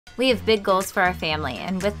We have big goals for our family,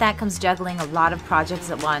 and with that comes juggling a lot of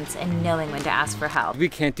projects at once and knowing when to ask for help. We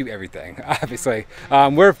can't do everything, obviously.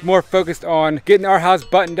 We're more focused on getting our house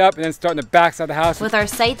buttoned up and then starting the backside of the house. With our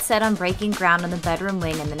sights set on breaking ground on the bedroom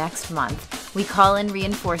wing in the next month, we call in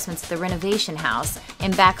reinforcements to the renovation house,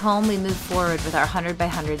 and back home we move forward with our 100 by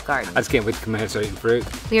 100 garden. I just can't wait to come in and start eating fruit.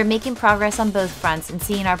 We are making progress on both fronts and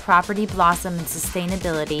seeing our property blossom in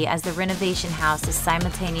sustainability as the renovation house is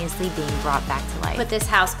simultaneously being brought back to life. Put this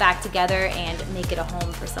house back together and make it a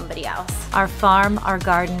home for somebody else. Our farm, our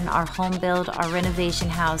garden, our home build, our renovation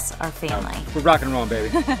house, our family. We're rock and rolling, baby.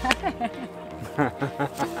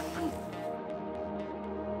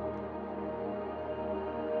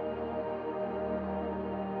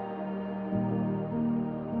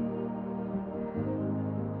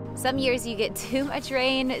 Some years you get too much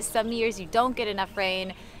rain, some years you don't get enough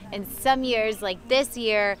rain, and some years, like this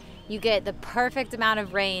year, you get the perfect amount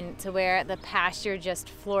of rain to where the pasture just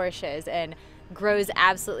flourishes and grows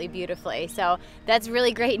absolutely beautifully. So that's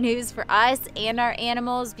really great news for us and our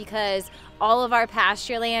animals, because all of our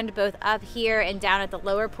pasture land, both up here and down at the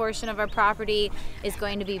lower portion of our property, is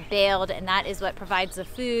going to be baled, and that is what provides the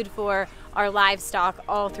food for our livestock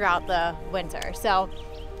all throughout the winter. So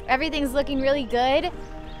everything's looking really good.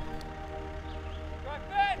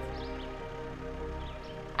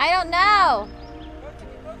 I don't know.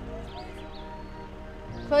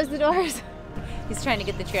 Close the doors. He's trying to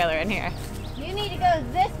get the trailer in here. You need to go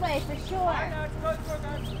this way for sure.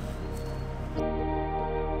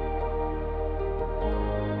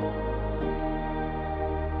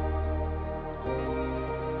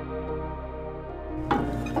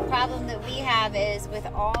 The problem that we have is with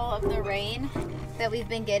all of the rain that we've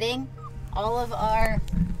been getting, all of our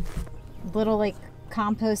little like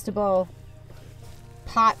compostable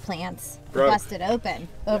pot plants busted open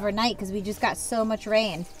overnight because we just got so much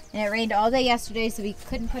rain, and it rained all day yesterday, so we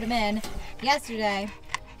couldn't put them in yesterday.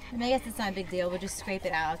 And I guess it's not a big deal. We'll just scrape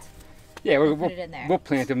it out. Yeah, we'll put it in there. We'll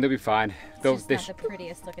plant them. They'll be fine. It's just not the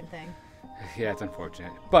prettiest looking thing. Yeah, it's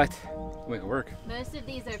unfortunate, but we'll make it work. Most of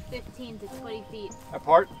these are 15 to 20 feet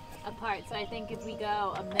apart. So I think if we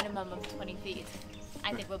go a minimum of 20 feet,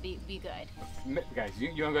 I think we'll be good. Guys, you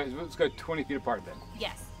want to go? Let's go 20 feet apart then.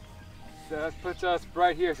 Yes. So that puts us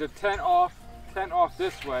right here. So 10 off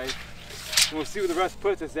this way. And we'll see where the rest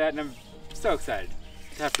puts us at, and I'm so excited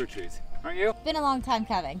to have fruit trees. Aren't you? It's been a long time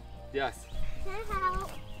coming. Yes. Can I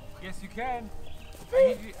help? Yes, you can. I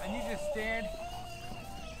need you to stand.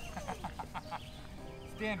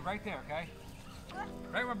 Stand right there, okay?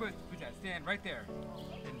 Right where Boots at. Stand right there.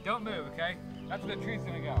 And don't move, okay? That's where the tree's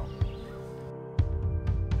gonna go.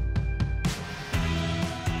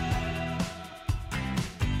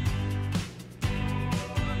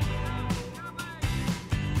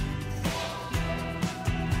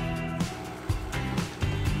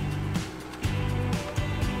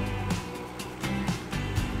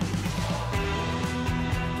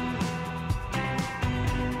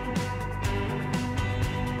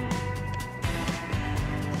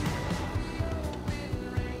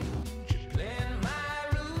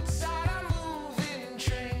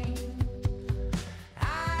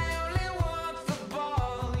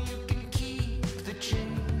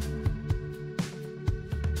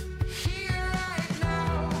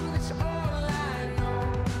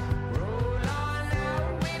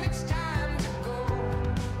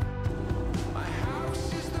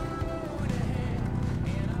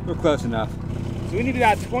 We're close enough. So we need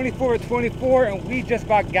about 24 or 24, and we just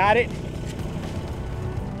about got it.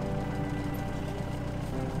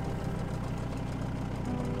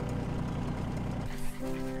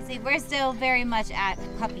 See, we're still very much at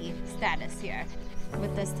puppy status here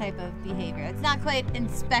with this type of behavior. It's not quite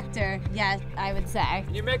inspector yet, I would say.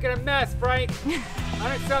 You're making a mess, Frank.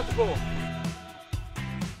 Unacceptable.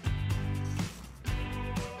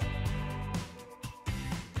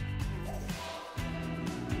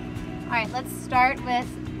 All right, let's start with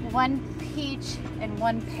one peach and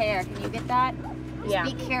one pear. Can you get that? Yeah.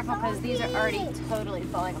 Just be careful because these are already totally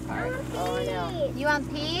falling apart. Oh, I know. You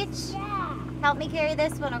want peach? Yeah. Help me carry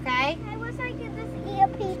this one, okay? I wish I could just eat a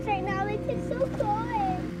peach right now. It tastes so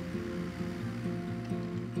good.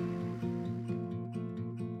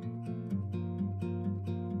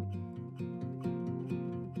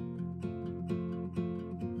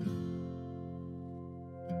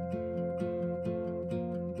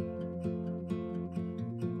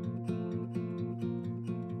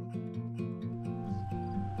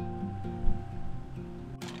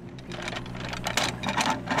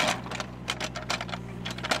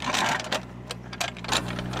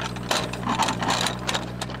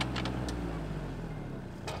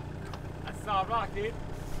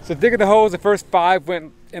 So digging the holes, the first 5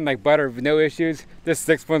 went and like butter with no issues. This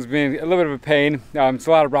 6th one's being a little bit of a pain. It's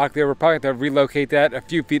a lot of rock there. We're probably going to relocate that a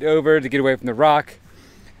few feet over to get away from the rock.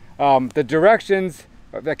 The directions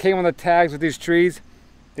that came on the tags with these trees,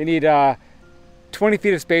 they need 20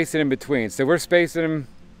 feet of spacing in between. So we're spacing them,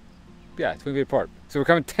 20 feet apart. So we're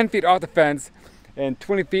coming 10 feet off the fence and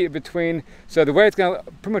 20 feet in between. So the way it's going to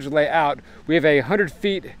pretty much lay out, we have a 100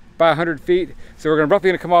 feet by 100 feet. So we're roughly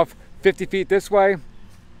going to come off 50 feet this way. Is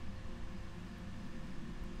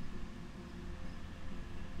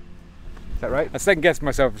that right? I second guessed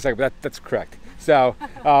myself for a second, but that's correct. So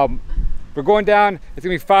we're going down. It's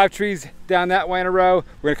going to be 5 trees down that way in a row.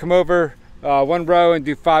 We're going to come over 1 row and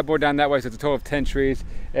do 5 more down that way, so it's a total of 10 trees.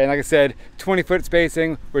 And like I said, 20-foot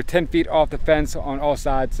spacing. We're 10 feet off the fence on all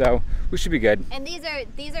sides, so we should be good. And these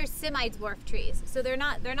are semi-dwarf trees, so they're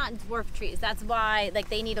not dwarf trees. That's why like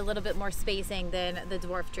they need a little bit more spacing than the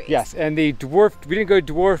dwarf trees. Yes, and the dwarf, we didn't go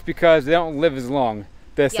dwarf because they don't live as long.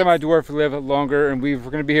 The semi-dwarf live longer, and we're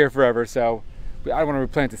going to be here forever, so I don't want to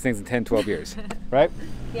replant these things in 10, 12 years, right?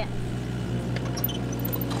 Yeah.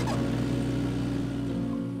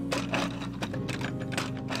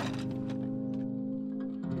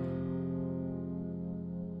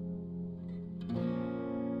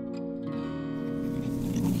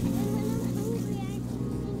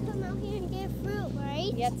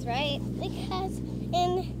 That's right. Because,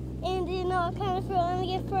 and you know what kind of fruit I'm gonna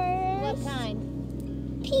get first? What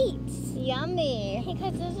kind? Peach. Yummy.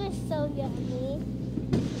 Because those are so yummy.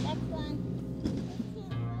 That's fun.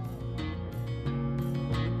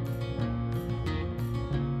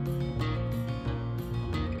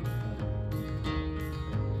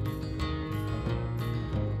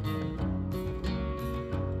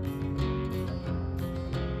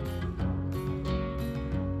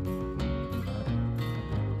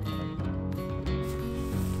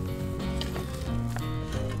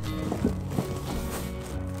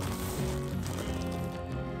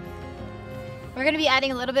 We're going to be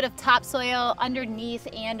adding a little bit of topsoil underneath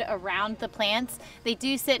and around the plants. They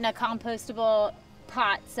do sit in a compostable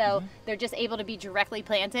pot, so they're just able to be directly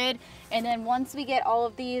planted. And then once we get all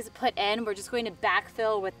of these put in, we're just going to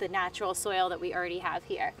backfill with the natural soil that we already have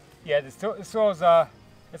here. Yeah, the soil's it's a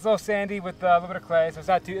little sandy with a little bit of clay, so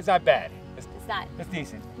it's not bad. It's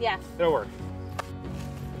decent. Yeah. It'll work.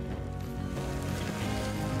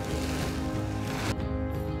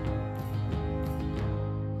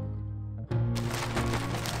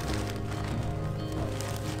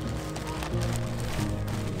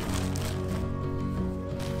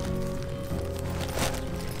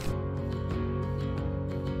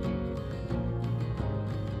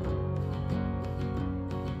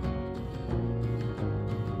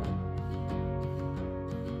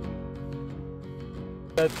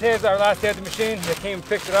 Today's our last day at the machine. They came and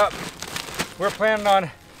picked it up. We're planning on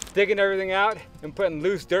digging everything out and putting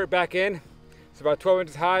loose dirt back in. It's about 12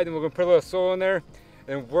 inches high, then we're gonna put a little soil in there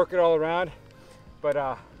and work it all around. But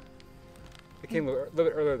it came a little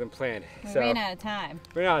bit earlier than planned. We ran out of time.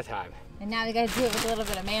 Ran out of time. And now we gotta do it with a little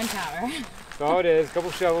bit of manpower. That's all it is, a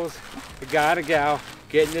couple shovels, a guy and a gal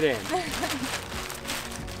getting it in.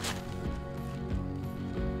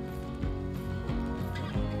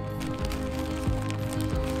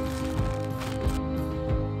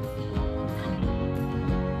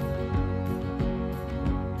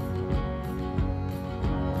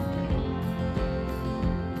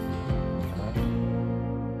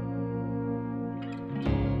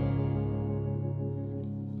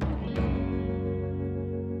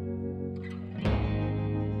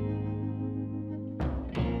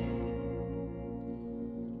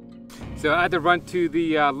 So I had to run to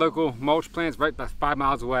the local mulch plants right about 5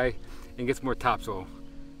 miles away and get some more topsoil.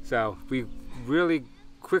 So we really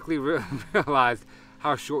quickly realized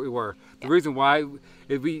how short we were. The reason why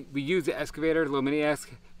is we used the excavator, the little mini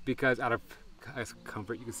exc, because out of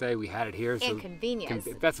comfort, you could say, we had it here. So and convenience.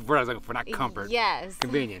 That's the word I was looking for, not comfort. Yes.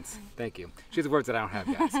 Convenience. Thank you. She has the words that I don't have,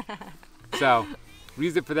 guys. So we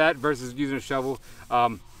used it for that versus using a shovel.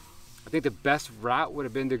 I think the best route would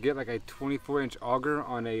have been to get like a 24-inch auger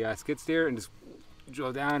on a skid steer and just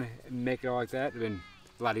drill down and make it all like that. It would have been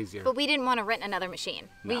a lot easier. But we didn't want to rent another machine.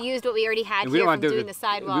 No. We used what we already had here from doing the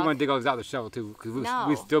sidewalk. We want to dig all this out with the shovel too, because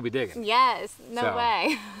we'd still be digging. Yes, no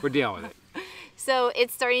way. We're dealing with it. So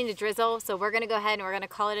it's starting to drizzle, so we're going to go ahead and we're going to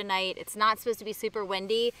call it a night. It's not supposed to be super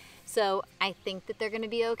windy, so I think that they're going to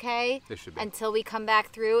be okay. They should be. Until we come back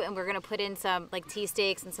through, and we're going to put in some like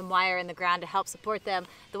T-stakes and some wire in the ground to help support them.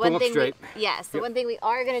 The one thing one thing we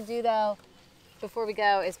are going to do though before we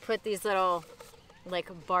go is put these little like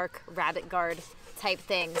bark rabbit guard type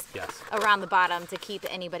things Yes. around the bottom to keep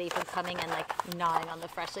anybody from coming and like gnawing on the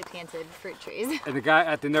freshly planted fruit trees. And the guy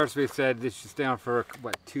at the nursery said this should stay on for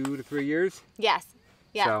what, 2 to 3 years? Yes.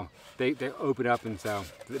 Yeah. So they open up, and so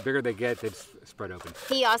the bigger they get, they just spread open.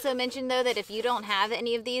 He also mentioned though that if you don't have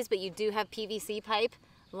any of these, but you do have PVC pipe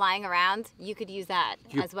lying around, you could use that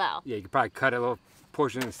as well. Yeah, you could probably cut a little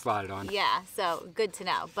portion and slide it on. Yeah, so good to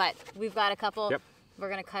know. But we've got a couple. Yep. We're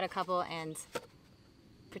gonna cut a couple and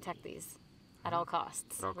protect these at all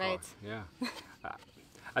costs, At all right? costs, yeah.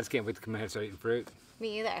 I just can't wait to come in and start eating fruit.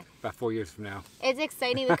 Me either. About 4 years from now. It's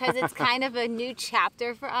exciting because it's kind of a new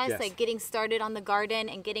chapter for us, Yes. like getting started on the garden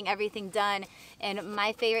and getting everything done. And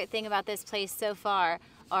my favorite thing about this place so far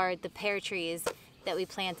are the pear trees that we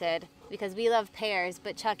planted, because we love pears,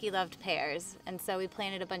 but Chucky loved pears. And so we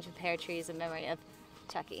planted a bunch of pear trees in memory of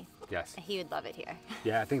Chucky. Yes. He would love it here.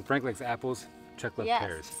 Yeah, I think Frank likes apples, Chuck loves Yes,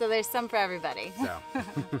 pears. so there's some for everybody. So.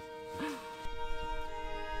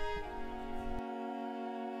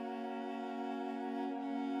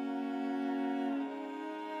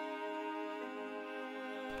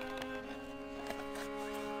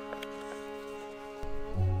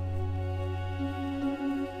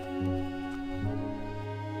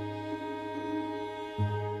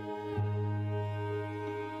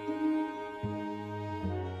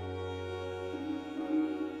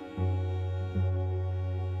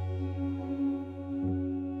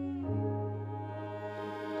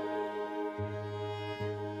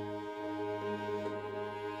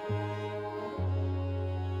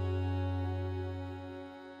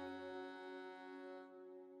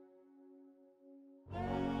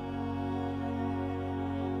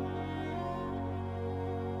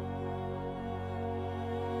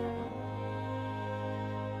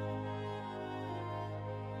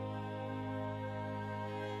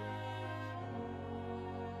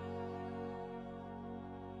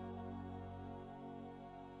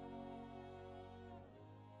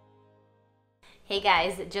 Hey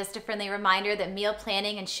guys, just a friendly reminder that meal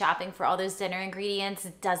planning and shopping for all those dinner ingredients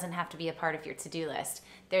doesn't have to be a part of your to-do list.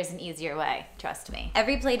 There's an easier way, trust me.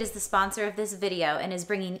 Every Plate is the sponsor of this video and is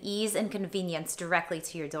bringing ease and convenience directly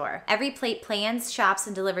to your door. Every Plate plans, shops,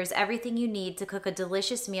 and delivers everything you need to cook a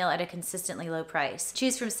delicious meal at a consistently low price.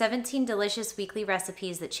 Choose from 17 delicious weekly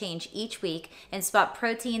recipes that change each week and spot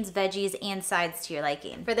proteins, veggies, and sides to your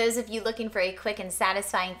liking. For those of you looking for a quick and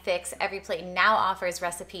satisfying fix, Every Plate now offers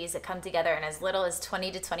recipes that come together in as little as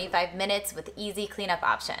 20 to 25 minutes with easy cleanup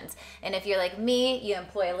options. And if you're like me, you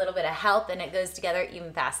employ a little bit of help and it goes together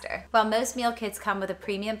even faster. While most meal kits come with a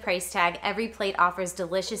premium price tag, Every Plate offers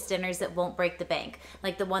delicious dinners that won't break the bank,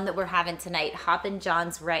 like the one that we're having tonight, Hoppin'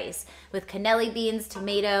 John's rice. With cannelli beans,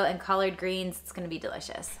 tomato, and collard greens, it's gonna be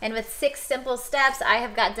delicious. And with 6 simple steps, I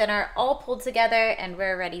have got dinner all pulled together and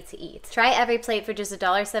we're ready to eat. Try Every Plate for just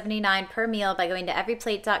 $1.79 per meal by going to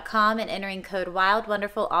everyplate.com and entering code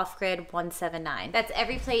WILDWonderfulOffGrid179. That's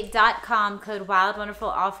everyplate.com, code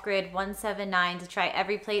WILDWonderfulOffGrid179 to try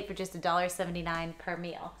Every Plate for just $1.79 per meal.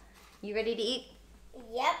 You ready to eat?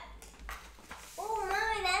 Yep. Oh,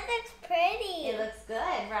 Mommy, that looks pretty. It looks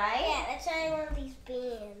good, right? Yeah, let's try one of these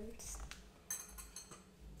beans.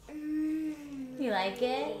 You like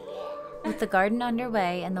it? With the garden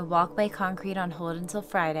underway and the walkway concrete on hold until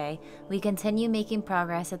Friday, we continue making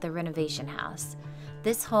progress at the renovation house.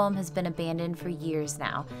 This home has been abandoned for years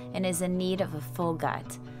now and is in need of a full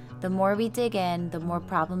gut. The more we dig in, the more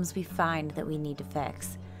problems we find that we need to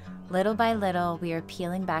fix. Little by little, we are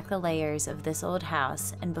peeling back the layers of this old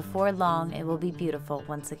house, and before long, it will be beautiful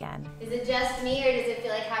once again. Is it just me, or does it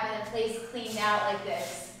feel like having the place cleaned out like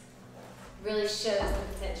this really shows the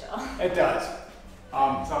potential? It does.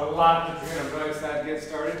 So a lot of people are really excited to get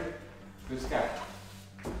started.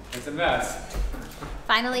 It's a mess.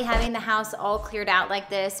 Finally, having the house all cleared out like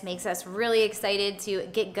this makes us really excited to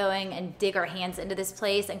get going and dig our hands into this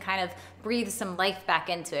place and kind of breathe some life back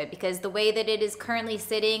into it, because the way that it is currently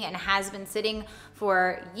sitting and has been sitting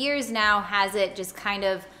for years now has it just kind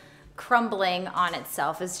of crumbling on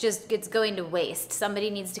itself. It's going to waste. Somebody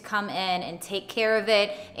needs to come in and take care of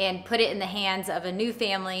it and put it in the hands of a new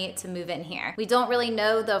family to move in here. We don't really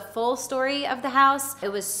know the full story of the house.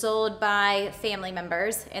 It was sold by family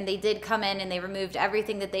members, and they did come in and they removed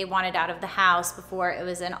everything that they wanted out of the house before it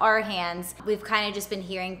was in our hands. We've kind of just been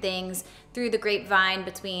hearing things through the grapevine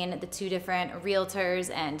between the 2 different realtors,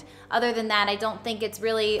 and other than that, I don't think it's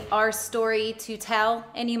really our story to tell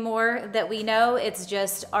anymore that we know. It's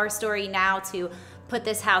just our story now to put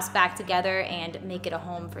this house back together and make it a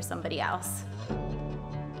home for somebody else.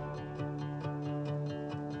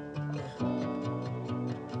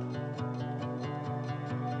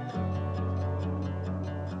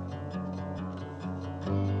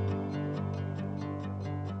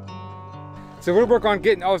 So we're working on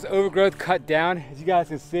getting all this overgrowth cut down. As you guys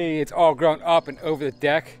can see, it's all grown up and over the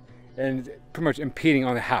deck and pretty much impeding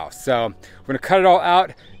on the house. So we're gonna cut it all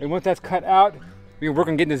out, and once that's cut out, we can work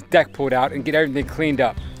on getting this deck pulled out and get everything cleaned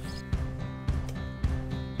up.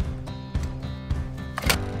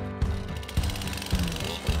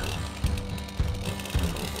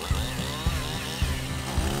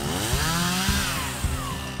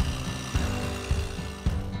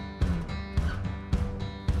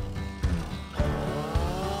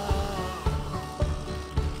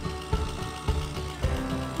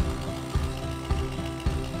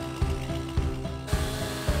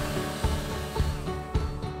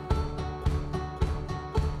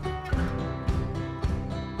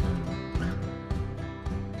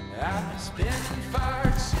 I've been spending far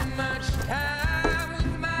too much time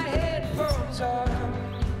with my headphones on.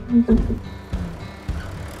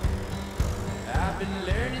 I've been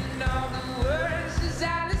learning all the words as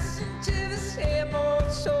I listen to the same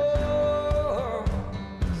old songs.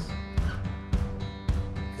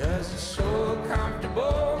 'Cause it's so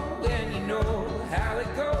comfortable when you know how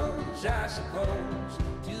it goes, I suppose,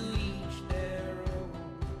 to each their own.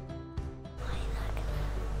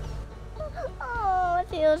 Oh, it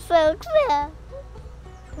feels so clear.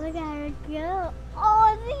 Look at her go.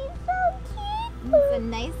 Oh, she's so cute. It's a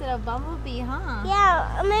nice little bumblebee, huh?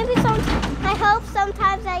 Yeah, maybe I hope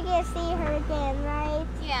sometimes I get to see her again, right?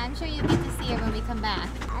 Yeah, I'm sure you'll get to see her when we come back.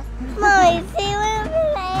 Mommy, see over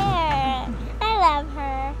there. I love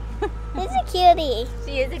her. She's a cutie.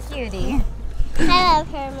 She is a cutie. I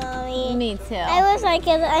love her, Mommy. Me too. I wish I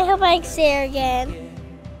could. I hope I can see her again.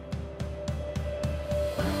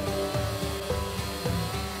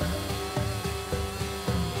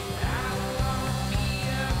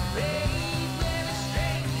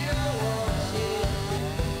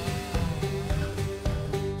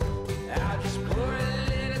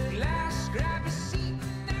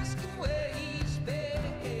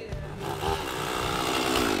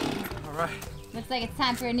 Looks like it's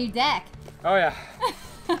time for a new deck. Oh yeah.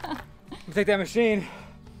 We'll take that machine,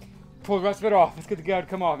 pull the rest of it off. Let's get the guard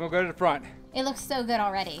come off. We'll go to the front. It looks so good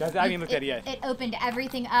already. I haven't even looked at it yet. It opened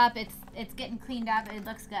everything up. It's getting cleaned up. It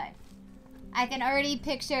looks good. I can already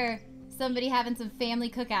picture somebody having some family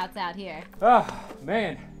cookouts out here. Oh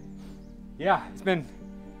man. Yeah, it's been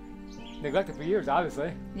neglected for years,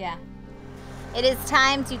 obviously. Yeah. It is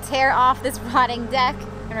time to tear off this rotting deck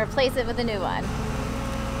and replace it with a new one.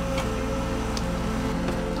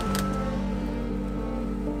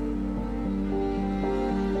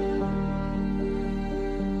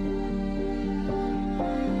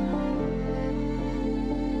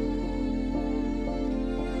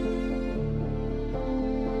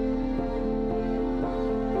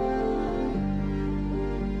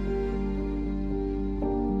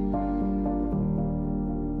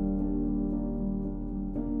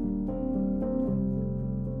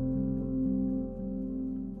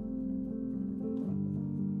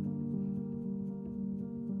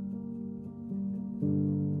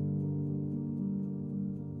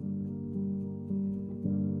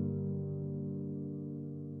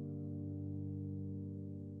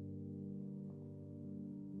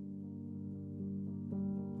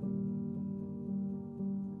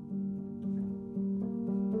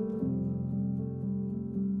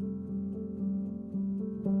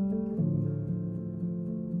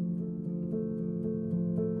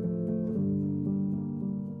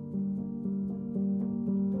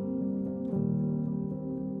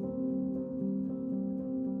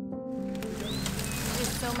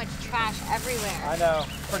 So much trash everywhere. I know,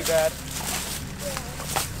 pretty bad.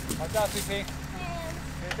 Watch out, CP.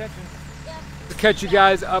 Pay attention. To catch you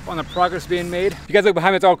guys up on the progress being made. If you guys look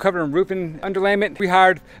behind me, it's all covered in roofing underlayment. We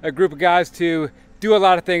hired a group of guys to do a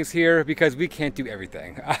lot of things here because we can't do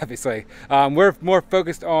everything, obviously. We're more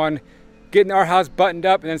focused on getting our house buttoned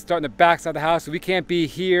up and then starting the back side of the house. So we can't be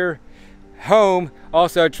here, home,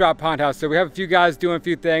 also Trout Pond house. So we have a few guys doing a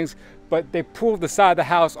few things, but they pulled the side of the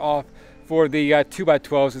house off for the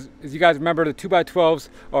 2x12s. As you guys remember, the 2x12s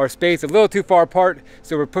are spaced a little too far apart,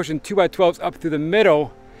 so we're pushing 2x12s up through the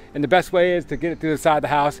middle, and the best way is to get it through the side of the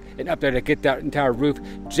house and up there to get that entire roof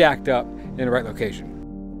jacked up in the right location.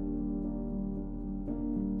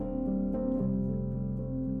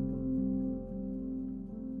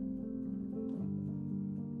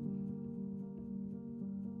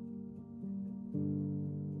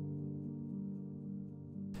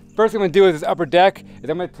 First thing I'm gonna do with this upper deck is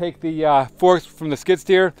I'm gonna take the forks from the skid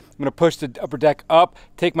steer. I'm gonna push the upper deck up,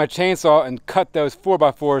 take my chainsaw and cut those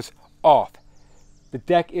 4x4s off. The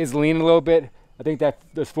deck is leaning a little bit. I think that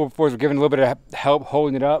those 4x4s are giving a little bit of help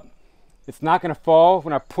holding it up. It's not gonna fall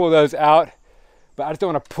when I pull those out, but but I just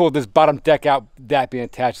don't want to pull this bottom deck out, that being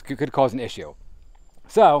attached. It could cause an issue.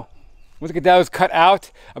 So once I get those cut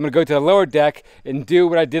out, I'm gonna go to the lower deck and do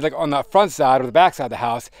what I did like on the front side or the back side of the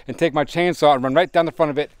house, and take my chainsaw and run right down the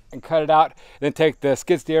front of it and cut it out, and then take the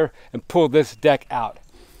skid steer and pull this deck out.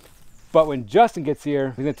 But when Justin gets here,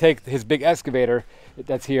 he's gonna take his big excavator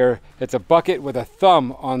that's here. It's a bucket with a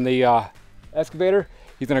thumb on the excavator.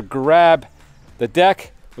 He's gonna grab the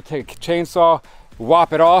deck, we'll take a chainsaw,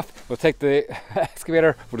 whop it off, we'll take the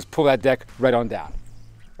excavator, we'll just pull that deck right on down.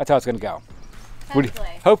 That's how it's gonna go.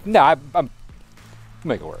 Hope no, I'm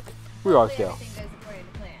make it work. We always do. Everything goes according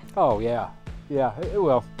to plan. Oh yeah, yeah, it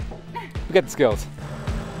will. We got the skills.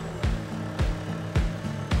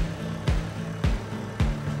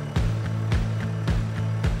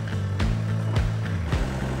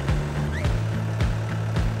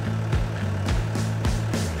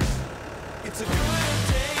 It's a good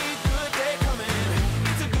day coming.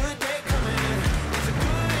 It's a good day coming. It's a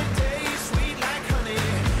good day, sweet like honey.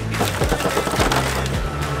 It's a good day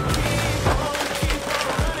coming. Keep on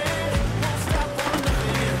running. Won't stop for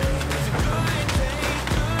nothing. It's a good day,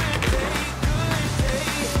 good day.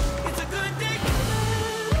 It's a good day coming.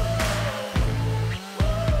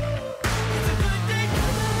 It's a good day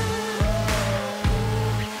coming. It's a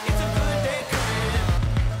good day coming.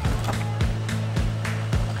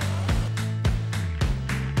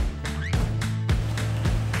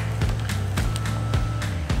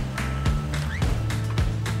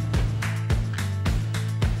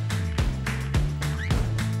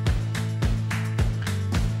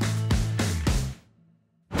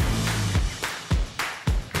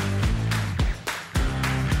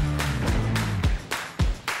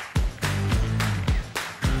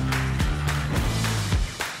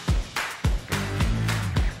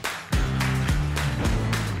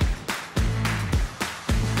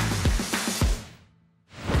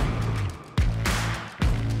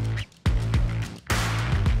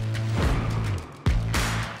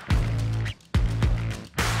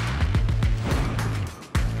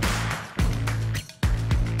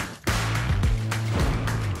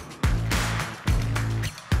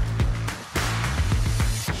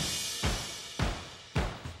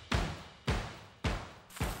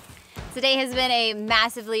 Today has been a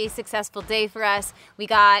massively successful day for us. We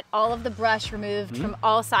got all of the brush removed from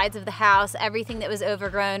all sides of the house, everything that was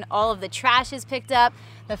overgrown, all of the trash is picked up,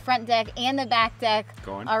 the front deck and the back deck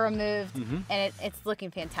are removed, and it's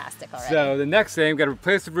looking fantastic already. So the next thing, we've got to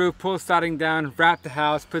replace the roof, pull the siding down, wrap the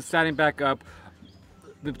house, put siding back up.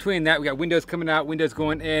 Between that, we got windows coming out, windows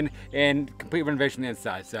going in, and complete renovation on the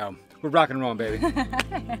inside. So we're rocking and rolling, baby.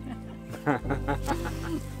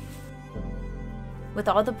 With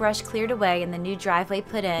all the brush cleared away and the new driveway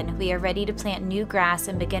put in, we are ready to plant new grass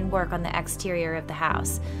and begin work on the exterior of the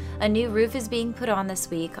house. A new roof is being put on this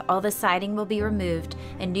week, all the siding will be removed,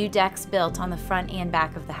 and new decks built on the front and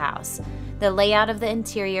back of the house. The layout of the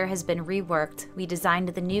interior has been reworked. We designed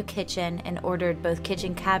the new kitchen and ordered both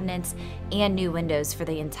kitchen cabinets and new windows for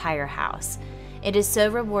the entire house. It is so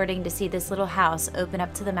rewarding to see this little house open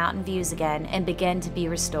up to the mountain views again and begin to be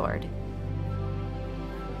restored.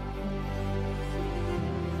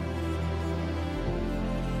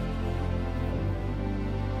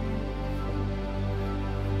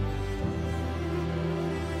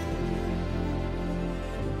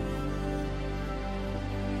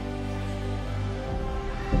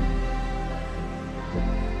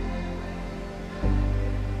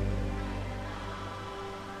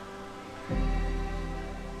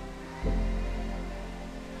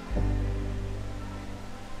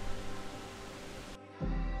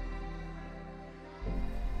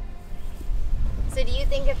 So do you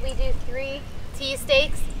think if we do 3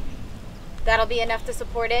 T-stakes, that'll be enough to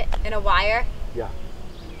support it in a wire? Yeah,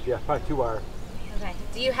 probably 2 wire. Okay.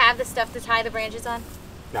 Do you have the stuff to tie the branches on?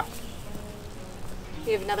 No, Do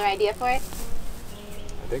you have another idea for it?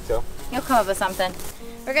 I think so. You'll come up with something.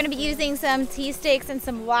 We're going to be using some T-stakes and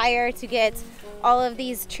some wire to get all of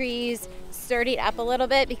these trees sturdied up a little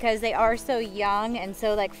bit because they are so young and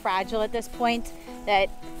so like fragile at this point that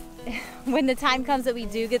when the time comes that we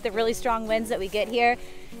do get the really strong winds that we get here,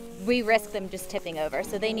 we risk them just tipping over.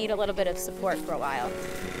 So they need a little bit of support for a while.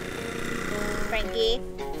 Frankie,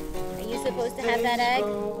 are you supposed to have that egg?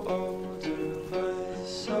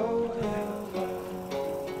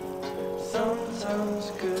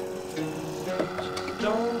 Sometimes good things just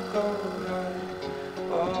don't go right,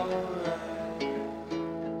 alright.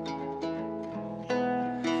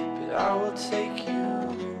 But I will take you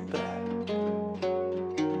back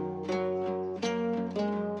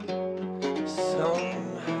somehow.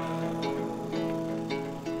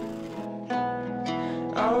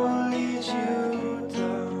 I will lead you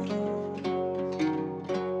down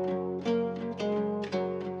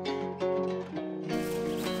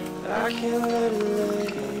can't let it lay,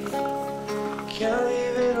 can't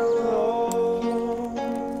leave it alone.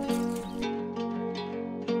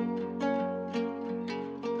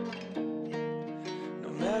 No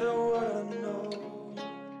matter what I know.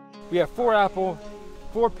 We have 4 apple,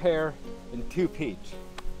 4 pear, and 2 peach.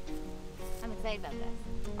 I'm excited about this.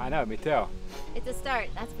 I know, me too. It's a start,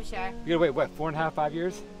 that's for sure. You gotta wait, what, 4.5, 5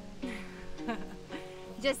 years?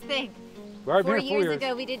 Just think, We already 4 been here 4 years years.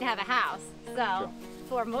 ago we didn't have a house. So,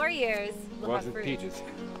 4 more years, we'll have Lots of fruit. peaches.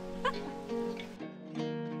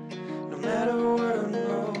 No matter what I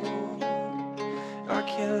know, I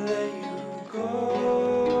can't let you go.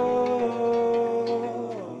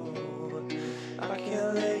 I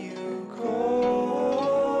can't let you go.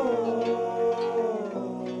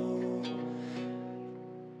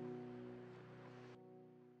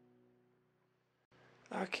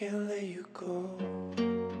 I can't let you go.